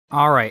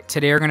Alright,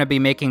 today we're going to be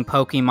making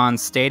Pokémon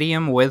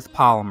Stadium with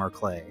Polymer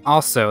clay.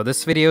 Also,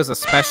 this video is a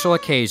special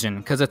occasion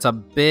because it's a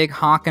big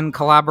honkin'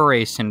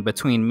 collaboration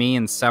between me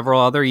and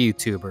several other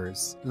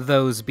YouTubers.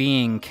 Those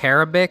being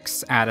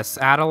Carabix, Addis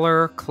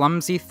Adler,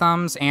 Clumsy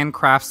Thumbs, and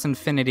Crafts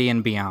Infinity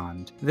and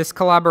beyond. This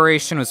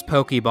collaboration was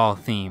Pokeball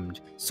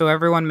themed, so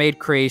everyone made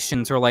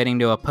creations relating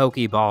to a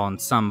Pokeball in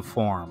some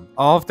form.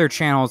 All of their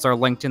channels are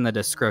linked in the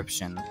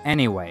description.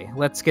 Anyway,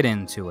 let's get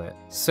into it.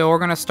 So we're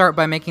gonna start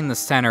by making the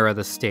center of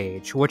the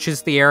stage, which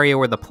is the area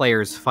where the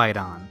players fight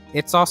on.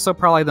 It's also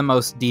probably the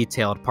most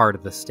detailed part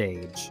of the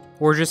stage.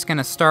 We're just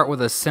gonna start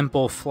with a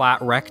simple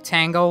flat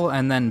rectangle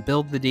and then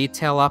build the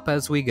detail up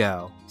as we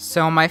go.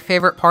 So my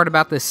favorite part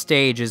about this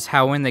stage is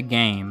how in the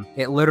game,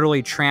 it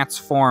literally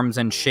transforms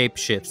and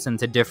shapeshifts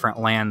into different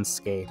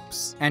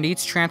landscapes. And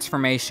each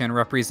transformation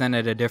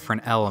represented a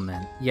different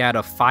element. You had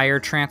a fire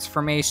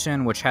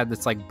transformation, which had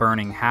this like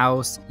burning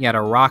house. You had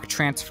a rock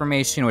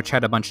transformation, which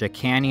had a bunch of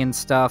canyon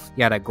stuff.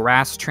 You had a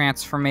grass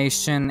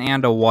transformation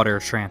and a water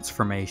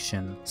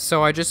transformation.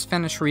 So I just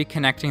finished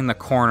reconnecting the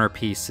corner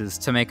pieces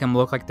to make them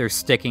look like they're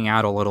sticking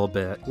out a little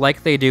bit,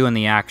 like they do in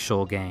the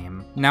actual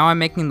game. Now I'm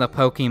making the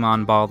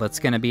Pokemon ball that's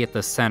going to be at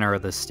the center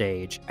of the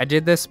stage. I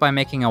did this by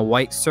making a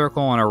white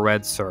circle and a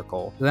red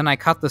circle. Then I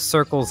cut the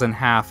circles in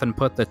half and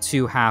put the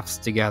two halves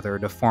together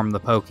to form the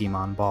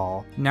Pokemon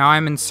ball. Now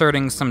I'm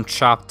inserting some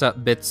chopped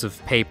up bits of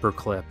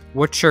paperclip,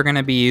 which are going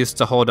to be used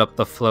to hold up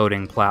the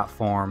floating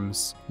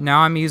platforms.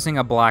 Now I'm using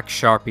a black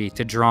Sharpie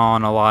to draw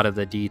on a lot of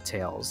the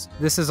details.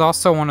 This is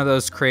also one of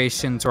those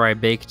creations where I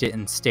baked it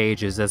in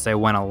stages as I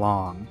went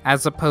along,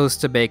 as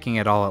opposed to baking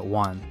it all at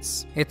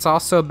once. It's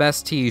also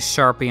best to use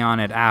Sharpie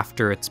on it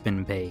after it's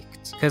been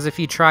baked, because if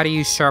you try to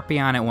use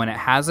Sharpie on it when it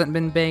hasn't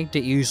been baked,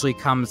 it usually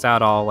comes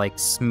out all like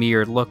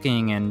smeared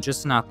looking and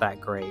just not that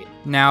great.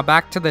 Now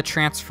back to the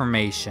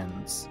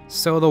transformations.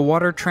 So the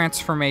water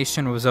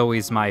transformation was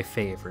always my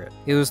favorite.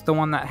 It was the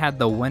one that had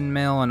the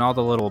windmill and all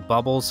the little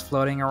bubbles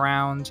floating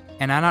around,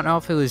 and I don't know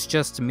if it was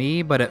just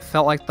me, but it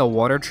felt like the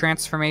water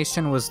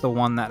transformation was the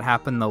one that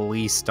happened the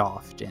least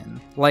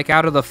often. Like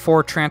out of the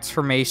 4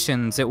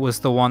 transformations, it was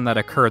the one that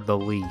occurred the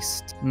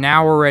least.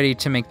 Now we're ready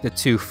to make the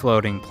 2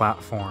 floating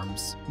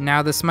platforms.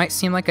 Now this might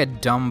seem like a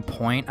dumb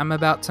point I'm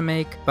about to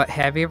make, but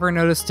have you ever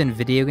noticed in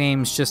video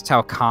games just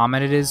how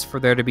common it is for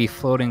there to be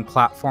floating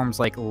platforms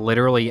like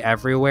literally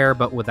everywhere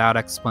but without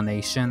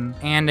explanation?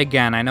 And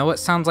again, I know it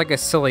sounds like a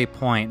silly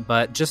point,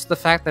 but just the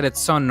fact that it's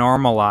so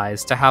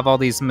normalized to have all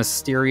these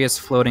mysterious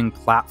floating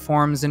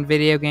platforms in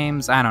video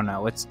games, I don't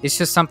know, it's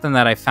just something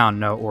that I found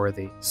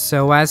noteworthy.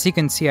 So as you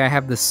can see, I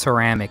have this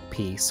ceramic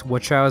piece,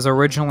 which I was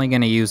originally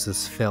going to use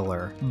as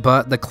filler,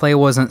 but the clay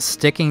wasn't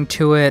sticking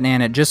to it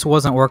and it just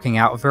wasn't working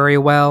out very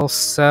well,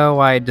 so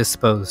I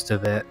disposed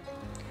of it.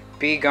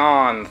 Be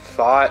gone,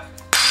 thought.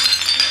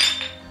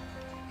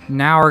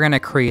 Now we're gonna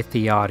create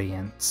the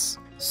audience.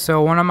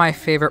 So one of my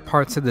favorite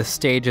parts of the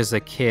stage as a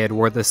kid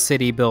were the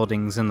city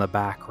buildings in the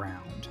background.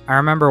 I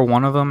remember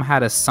one of them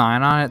had a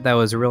sign on it that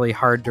was really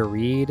hard to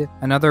read.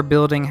 Another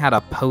building had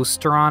a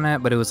poster on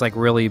it, but it was like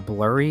really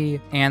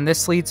blurry. And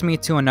this leads me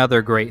to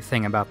another great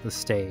thing about the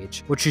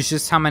stage, which is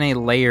just how many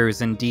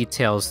layers and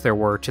details there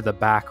were to the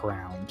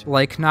background.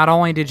 Like, not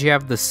only did you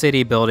have the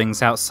city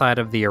buildings outside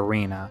of the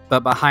arena, but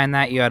behind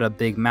that you had a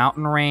big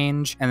mountain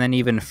range, and then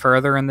even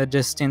further in the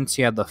distance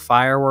you had the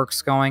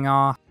fireworks going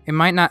off. It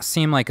might not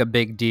seem like a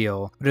big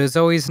deal, but it was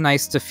always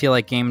nice to feel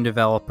like game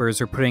developers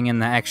are putting in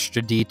the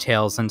extra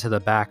details into the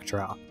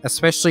backdrop,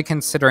 especially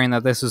considering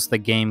that this was the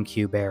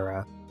GameCube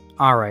era.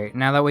 Alright,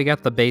 now that we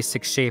got the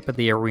basic shape of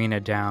the arena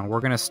down,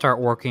 we're going to start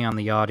working on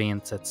the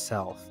audience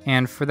itself.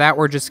 And for that,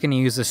 we're just going to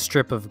use a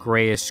strip of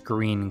grayish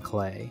green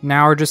clay.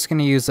 Now we're just going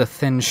to use a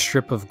thin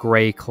strip of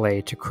gray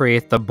clay to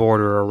create the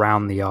border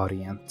around the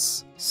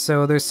audience.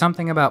 So there's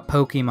something about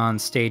Pokemon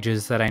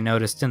stages that I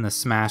noticed in the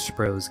Smash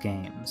Bros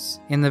games.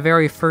 In the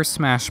very first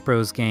Smash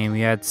Bros game,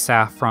 you had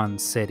Saffron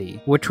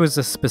City, which was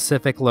a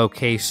specific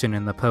location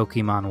in the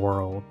Pokemon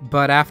world.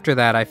 But after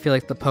that, I feel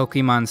like the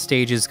Pokemon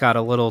stages got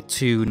a little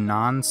too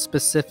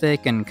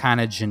non-specific and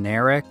kind of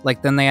generic.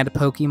 Like then they had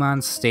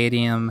Pokemon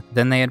Stadium,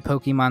 then they had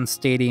Pokemon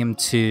Stadium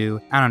 2.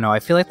 I don't know,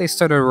 I feel like they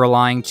started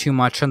relying too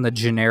much on the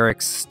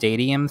generic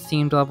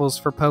stadium-themed levels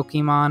for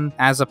Pokemon,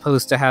 as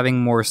opposed to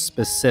having more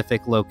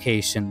specific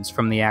locations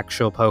from the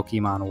actual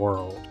Pokemon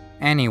world.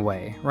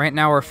 Anyway, right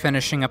now we're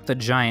finishing up the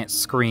giant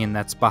screen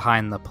that's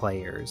behind the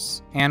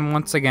players. And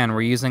once again,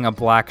 we're using a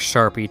black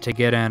Sharpie to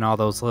get in all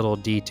those little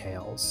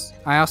details.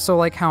 I also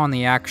like how in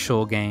the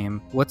actual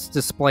game, what's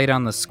displayed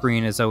on the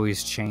screen is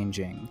always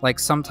changing. Like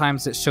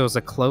sometimes it shows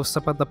a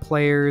close-up of the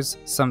players,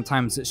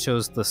 sometimes it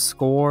shows the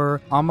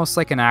score, almost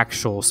like an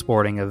actual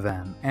sporting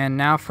event. And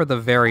now for the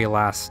very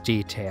last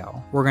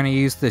detail. We're going to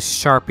use this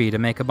Sharpie to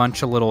make a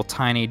bunch of little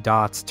tiny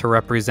dots to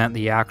represent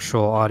the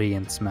actual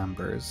audience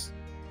members.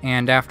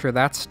 And after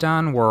that's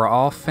done, we're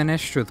all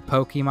finished with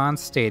Pokémon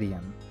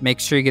Stadium. Make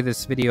sure you give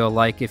this video a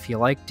like if you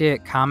liked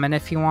it, comment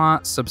if you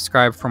want,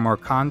 subscribe for more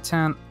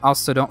content.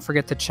 Also, don't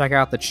forget to check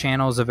out the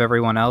channels of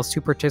everyone else who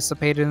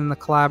participated in the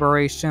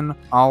collaboration,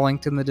 all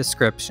linked in the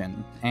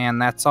description.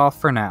 And that's all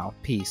for now.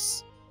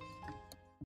 Peace.